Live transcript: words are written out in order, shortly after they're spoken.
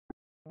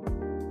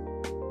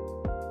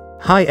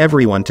Hi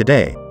everyone,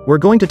 today, we're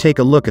going to take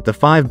a look at the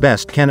 5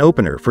 best can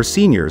opener for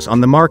seniors on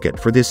the market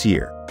for this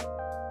year.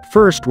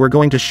 First, we're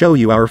going to show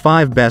you our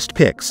 5 best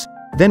picks,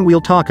 then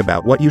we'll talk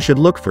about what you should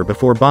look for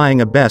before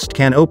buying a best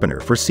can opener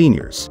for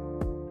seniors.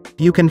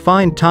 You can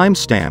find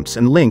timestamps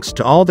and links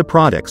to all the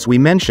products we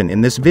mention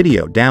in this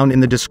video down in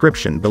the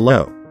description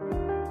below.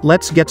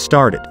 Let's get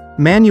started.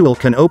 Manual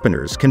can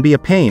openers can be a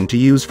pain to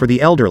use for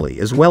the elderly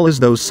as well as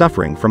those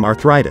suffering from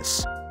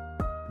arthritis.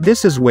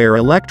 This is where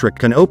electric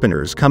can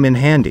openers come in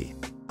handy.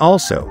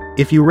 Also,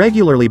 if you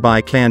regularly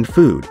buy canned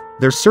food,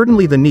 there's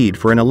certainly the need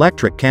for an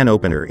electric can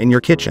opener in your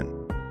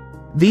kitchen.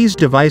 These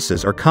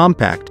devices are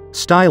compact,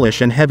 stylish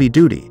and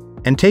heavy-duty,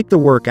 and take the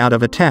work out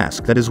of a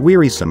task that is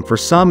wearisome for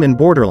some and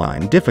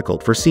borderline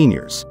difficult for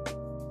seniors.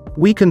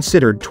 We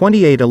considered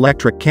 28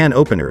 electric can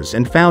openers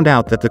and found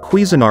out that the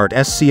Cuisinart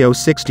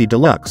SCO60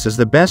 Deluxe is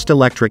the best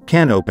electric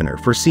can opener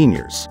for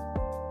seniors.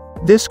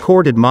 This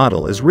corded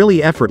model is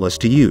really effortless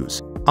to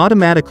use,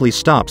 automatically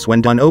stops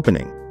when done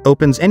opening,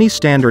 opens any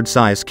standard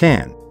size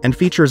can, and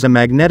features a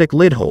magnetic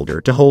lid holder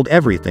to hold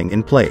everything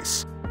in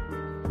place.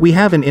 We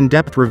have an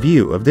in-depth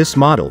review of this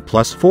model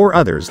plus 4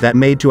 others that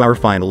made to our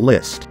final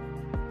list.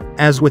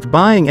 As with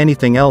buying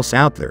anything else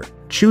out there,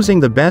 choosing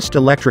the best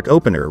electric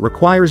opener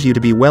requires you to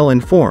be well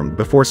informed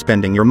before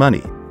spending your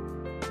money.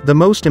 The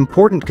most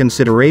important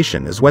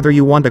consideration is whether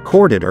you want a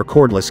corded or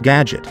cordless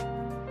gadget.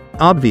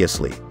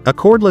 Obviously, a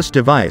cordless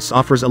device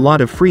offers a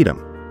lot of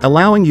freedom,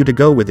 allowing you to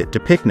go with it to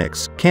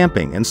picnics,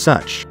 camping and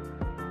such.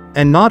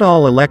 And not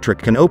all electric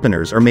can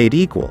openers are made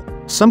equal.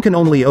 Some can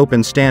only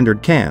open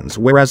standard cans,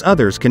 whereas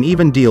others can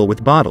even deal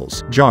with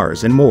bottles,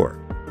 jars and more.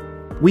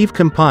 We've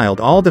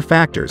compiled all the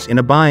factors in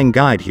a buying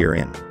guide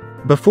herein.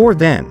 Before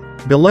then,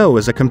 below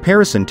is a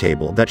comparison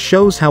table that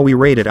shows how we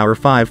rated our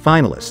 5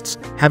 finalists,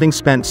 having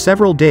spent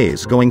several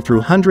days going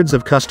through hundreds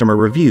of customer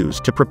reviews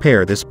to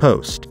prepare this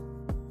post.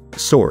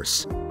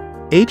 Source: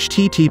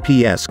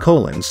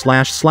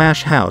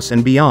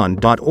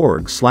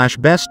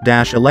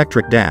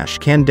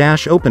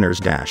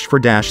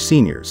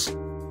 https://houseandbeyond.org/best-electric-can-openers-for-seniors.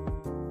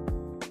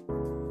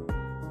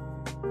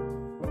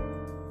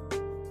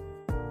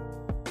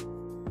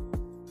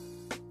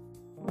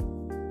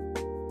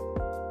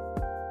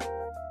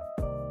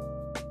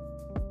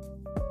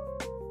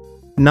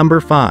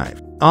 Number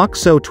 5.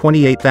 OXO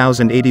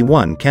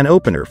 28081 Can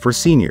Opener for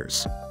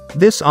Seniors.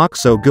 This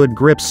OXO Good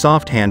Grip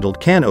soft-handled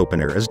can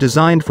opener is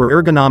designed for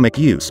ergonomic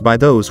use by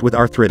those with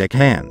arthritic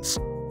hands.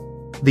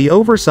 The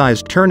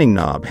oversized turning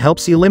knob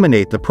helps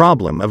eliminate the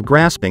problem of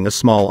grasping a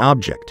small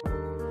object.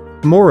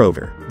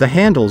 Moreover, the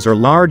handles are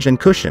large and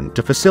cushioned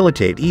to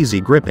facilitate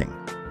easy gripping.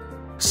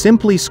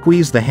 Simply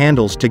squeeze the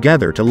handles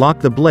together to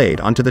lock the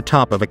blade onto the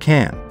top of a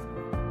can.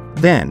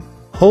 Then,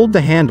 hold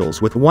the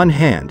handles with one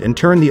hand and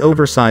turn the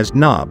oversized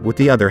knob with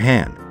the other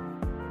hand.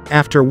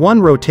 After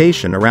one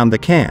rotation around the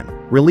can,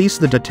 release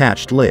the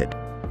detached lid.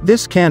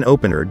 This can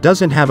opener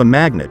doesn't have a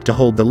magnet to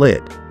hold the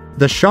lid.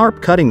 The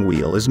sharp cutting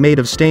wheel is made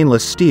of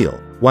stainless steel,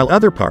 while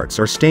other parts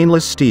are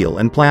stainless steel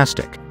and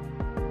plastic.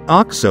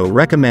 OXO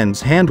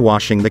recommends hand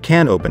washing the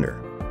can opener.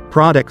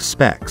 Product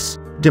specs.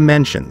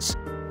 Dimensions: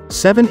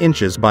 7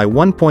 inches by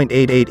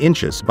 1.88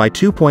 inches by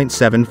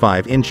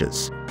 2.75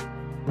 inches.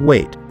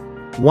 Weight: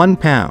 1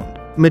 pound.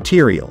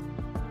 Material: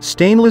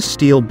 stainless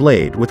steel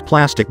blade with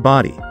plastic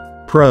body.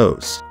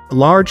 Pros: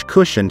 large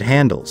cushioned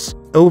handles,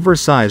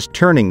 oversized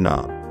turning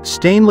knob,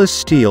 stainless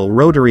steel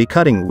rotary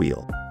cutting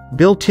wheel,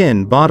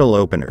 built-in bottle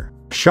opener.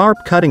 Sharp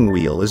cutting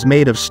wheel is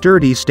made of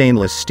sturdy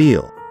stainless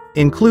steel.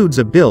 Includes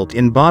a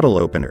built-in bottle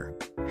opener.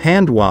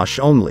 Hand wash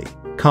only.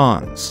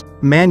 Cons: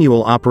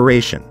 manual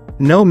operation.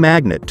 No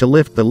magnet to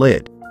lift the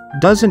lid.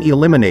 Doesn't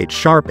eliminate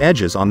sharp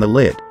edges on the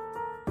lid.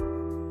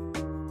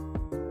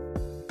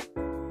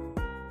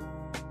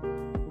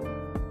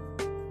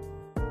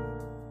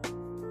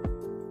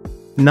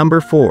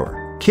 Number 4.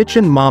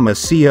 Kitchen Mama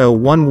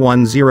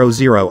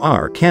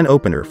CO1100R Can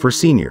Opener for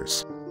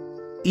Seniors.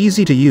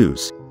 Easy to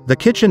use, the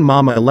Kitchen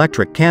Mama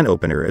electric can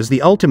opener is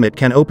the ultimate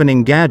can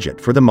opening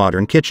gadget for the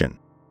modern kitchen.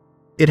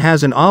 It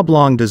has an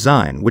oblong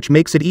design which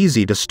makes it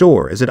easy to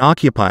store as it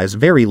occupies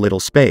very little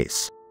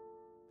space.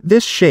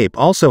 This shape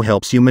also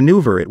helps you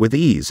maneuver it with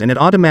ease, and it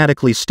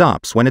automatically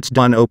stops when it's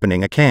done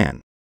opening a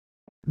can.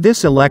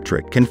 This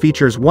electric can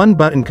features one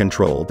button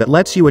control that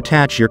lets you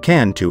attach your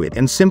can to it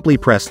and simply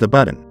press the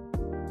button.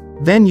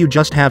 Then you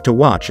just have to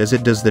watch as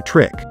it does the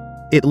trick.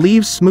 It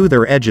leaves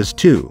smoother edges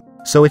too,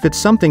 so if it's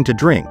something to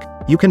drink,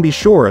 you can be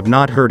sure of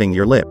not hurting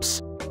your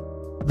lips.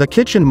 The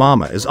Kitchen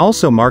Mama is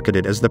also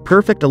marketed as the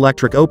perfect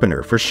electric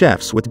opener for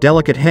chefs with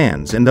delicate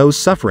hands and those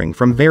suffering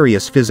from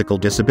various physical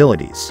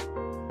disabilities.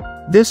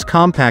 This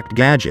compact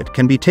gadget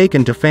can be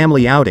taken to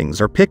family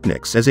outings or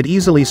picnics as it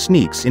easily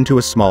sneaks into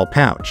a small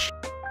pouch.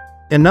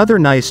 Another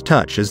nice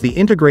touch is the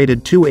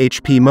integrated 2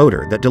 HP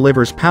motor that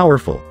delivers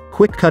powerful,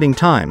 quick cutting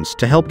times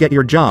to help get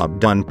your job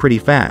done pretty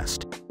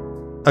fast.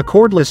 A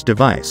cordless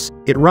device,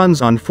 it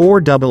runs on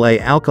 4 AA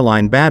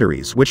alkaline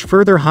batteries, which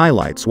further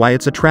highlights why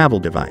it's a travel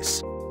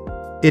device.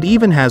 It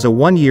even has a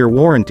 1-year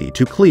warranty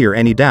to clear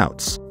any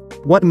doubts.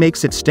 What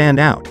makes it stand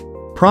out?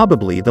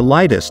 probably the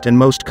lightest and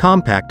most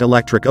compact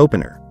electric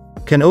opener.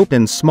 Can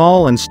open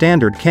small and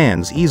standard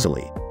cans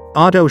easily.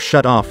 Auto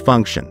shut-off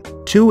function.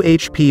 2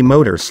 HP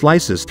motor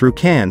slices through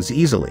cans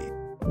easily.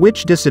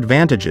 Which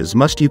disadvantages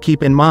must you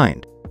keep in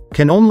mind?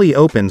 Can only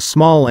open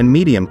small and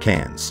medium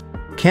cans.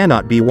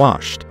 Cannot be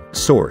washed.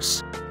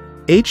 Source: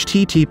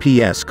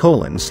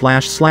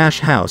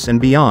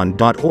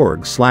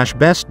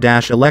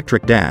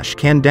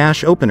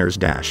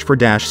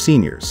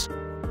 https://houseandbeyond.org/best-electric-can-openers-for-seniors.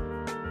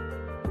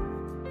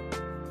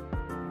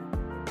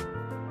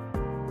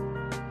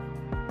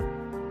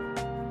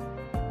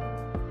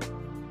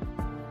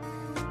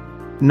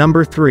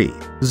 Number 3.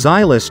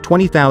 Zyliss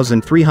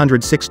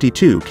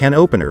 20362 Can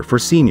Opener for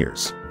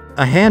Seniors.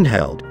 A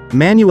handheld,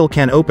 manual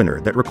can opener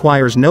that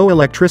requires no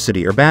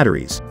electricity or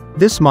batteries.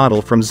 This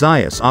model from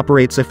Zyliss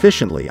operates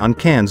efficiently on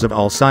cans of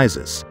all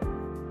sizes.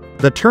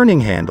 The turning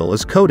handle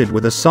is coated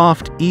with a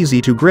soft,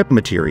 easy-to-grip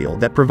material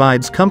that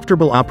provides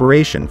comfortable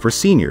operation for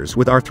seniors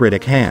with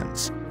arthritic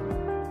hands.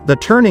 The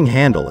turning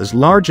handle is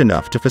large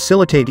enough to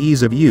facilitate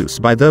ease of use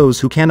by those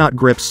who cannot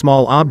grip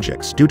small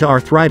objects due to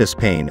arthritis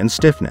pain and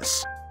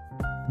stiffness.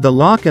 The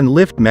lock and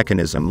lift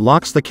mechanism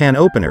locks the can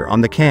opener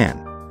on the can.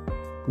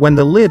 When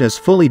the lid is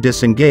fully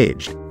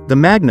disengaged, the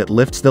magnet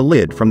lifts the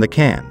lid from the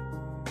can.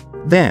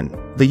 Then,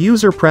 the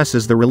user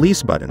presses the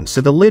release button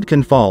so the lid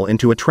can fall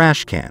into a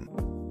trash can.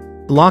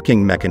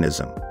 Locking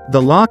mechanism.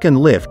 The lock and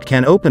lift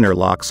can opener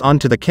locks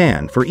onto the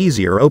can for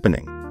easier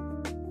opening.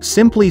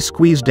 Simply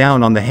squeeze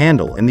down on the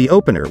handle and the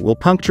opener will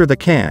puncture the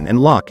can and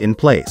lock in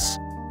place.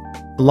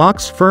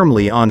 Locks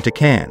firmly onto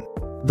can.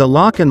 The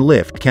lock and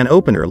lift can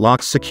opener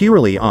locks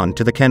securely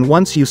onto the can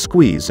once you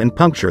squeeze and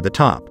puncture the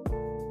top.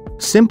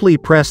 Simply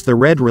press the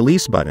red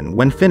release button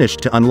when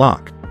finished to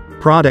unlock.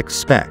 Product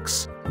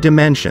specs.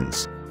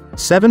 Dimensions: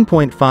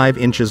 7.5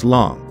 inches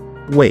long.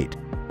 Weight: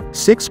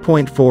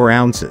 6.4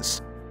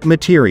 ounces.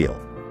 Material: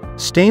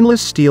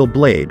 stainless steel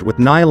blade with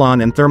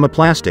nylon and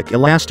thermoplastic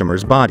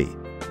elastomers body.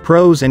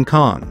 Pros and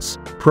cons.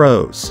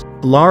 Pros: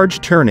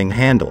 large turning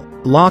handle,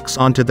 locks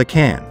onto the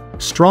can.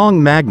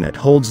 Strong magnet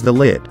holds the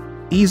lid.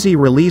 Easy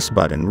release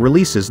button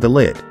releases the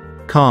lid.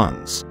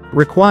 Cons: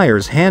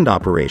 requires hand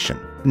operation.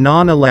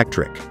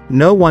 Non-electric,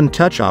 no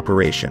one-touch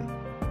operation.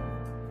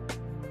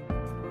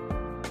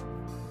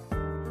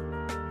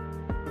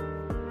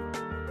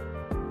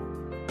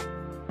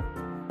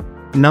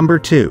 Number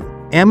 2.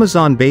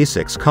 Amazon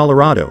Basics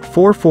Colorado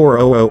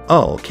 4400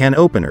 UL Can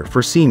Opener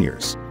for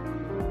Seniors.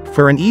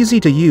 For an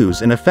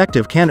easy-to-use and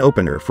effective can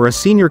opener for a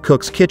senior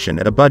cook's kitchen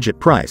at a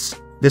budget price,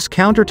 this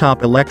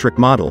countertop electric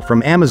model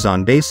from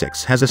Amazon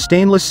Basics has a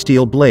stainless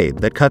steel blade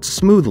that cuts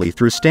smoothly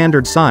through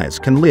standard-size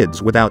can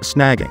lids without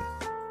snagging.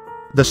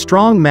 The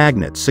strong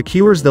magnet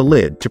secures the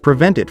lid to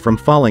prevent it from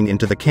falling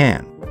into the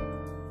can.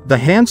 The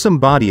handsome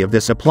body of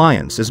this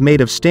appliance is made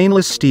of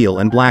stainless steel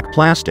and black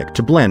plastic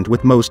to blend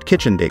with most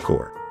kitchen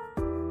decor.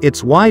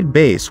 Its wide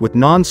base with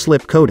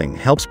non-slip coating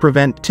helps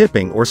prevent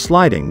tipping or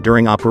sliding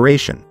during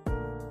operation.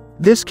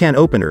 This can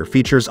opener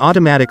features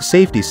automatic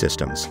safety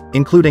systems,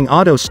 including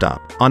auto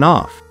stop,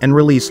 on-off, and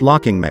release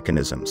locking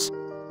mechanisms.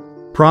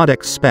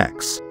 Product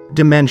specs.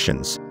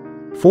 Dimensions: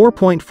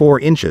 4.4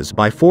 inches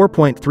by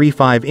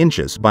 4.35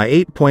 inches by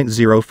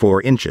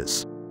 8.04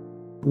 inches.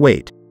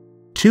 Weight: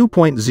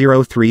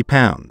 2.03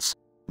 pounds.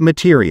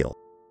 Material: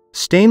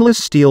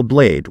 stainless steel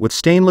blade with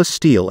stainless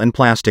steel and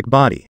plastic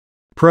body.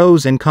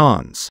 Pros and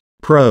cons.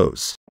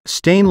 Pros: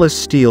 stainless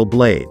steel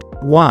blade,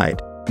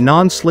 wide,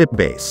 non-slip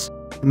base,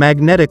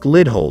 magnetic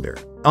lid holder,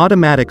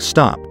 automatic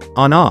stop,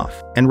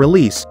 on-off, and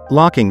release,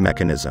 locking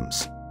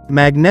mechanisms.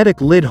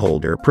 Magnetic lid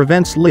holder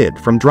prevents lid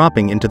from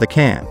dropping into the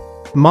can.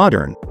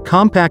 Modern,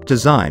 compact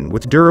design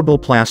with durable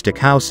plastic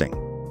housing.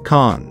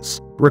 Cons: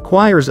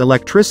 requires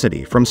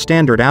electricity from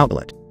standard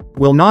outlet.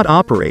 Will not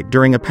operate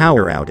during a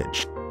power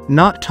outage.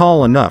 Not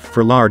tall enough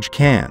for large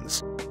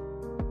cans.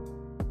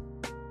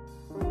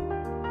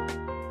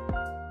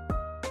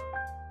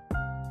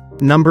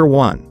 Number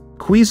 1.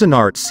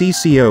 Cuisinart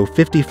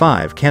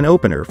CCO55 Can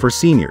Opener for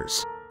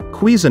Seniors.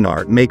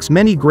 Cuisinart makes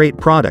many great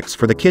products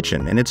for the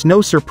kitchen, and it's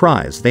no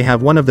surprise they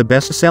have one of the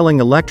best-selling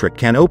electric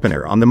can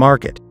opener on the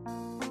market.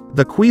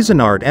 The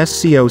Cuisinart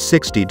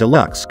SCO60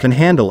 Deluxe can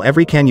handle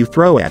every can you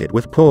throw at it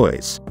with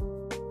poise.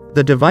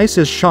 The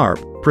device's sharp,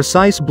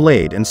 precise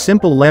blade and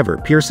simple lever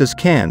pierces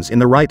cans in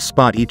the right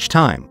spot each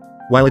time,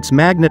 while its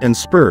magnet and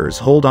spurs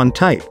hold on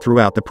tight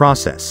throughout the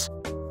process.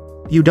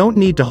 You don't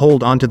need to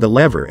hold onto the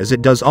lever as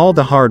it does all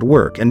the hard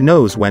work and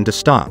knows when to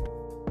stop.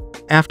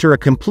 After a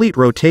complete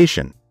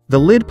rotation, the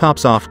lid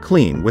pops off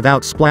clean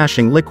without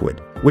splashing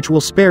liquid, which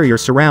will spare your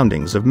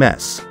surroundings of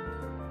mess.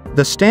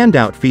 The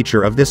standout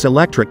feature of this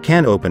electric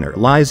can opener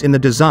lies in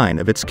the design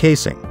of its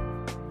casing.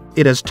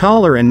 It is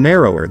taller and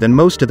narrower than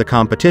most of the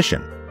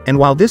competition, and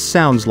while this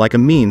sounds like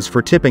a means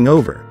for tipping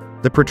over,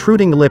 the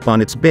protruding lip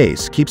on its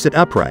base keeps it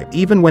upright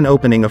even when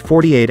opening a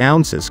 48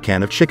 ounces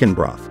can of chicken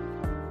broth.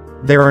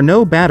 There are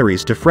no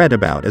batteries to fret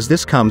about, as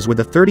this comes with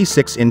a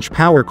 36-inch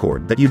power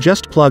cord that you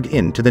just plug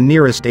in to the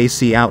nearest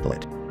AC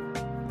outlet.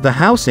 The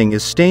housing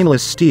is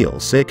stainless steel,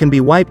 so it can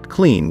be wiped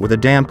clean with a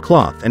damp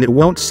cloth and it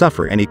won't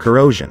suffer any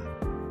corrosion.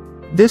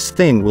 This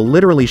thing will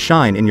literally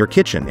shine in your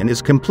kitchen and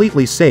is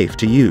completely safe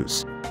to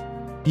use.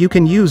 You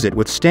can use it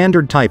with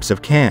standard types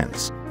of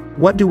cans.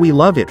 What do we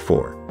love it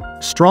for?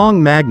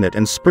 Strong magnet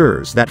and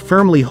spurs that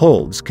firmly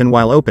holds can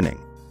while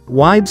opening.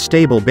 Wide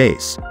stable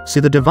base,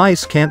 so the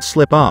device can't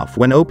slip off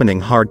when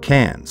opening hard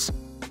cans.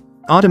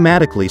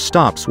 Automatically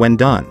stops when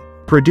done.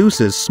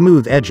 Produces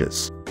smooth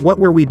edges. What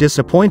were we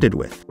disappointed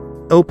with?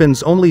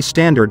 Opens only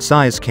standard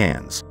size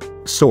cans.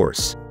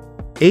 Source: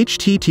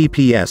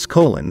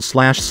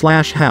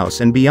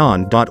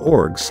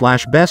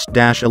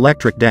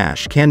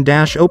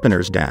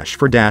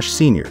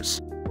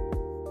 https://houseandbeyond.org/best-electric-can-openers-for-seniors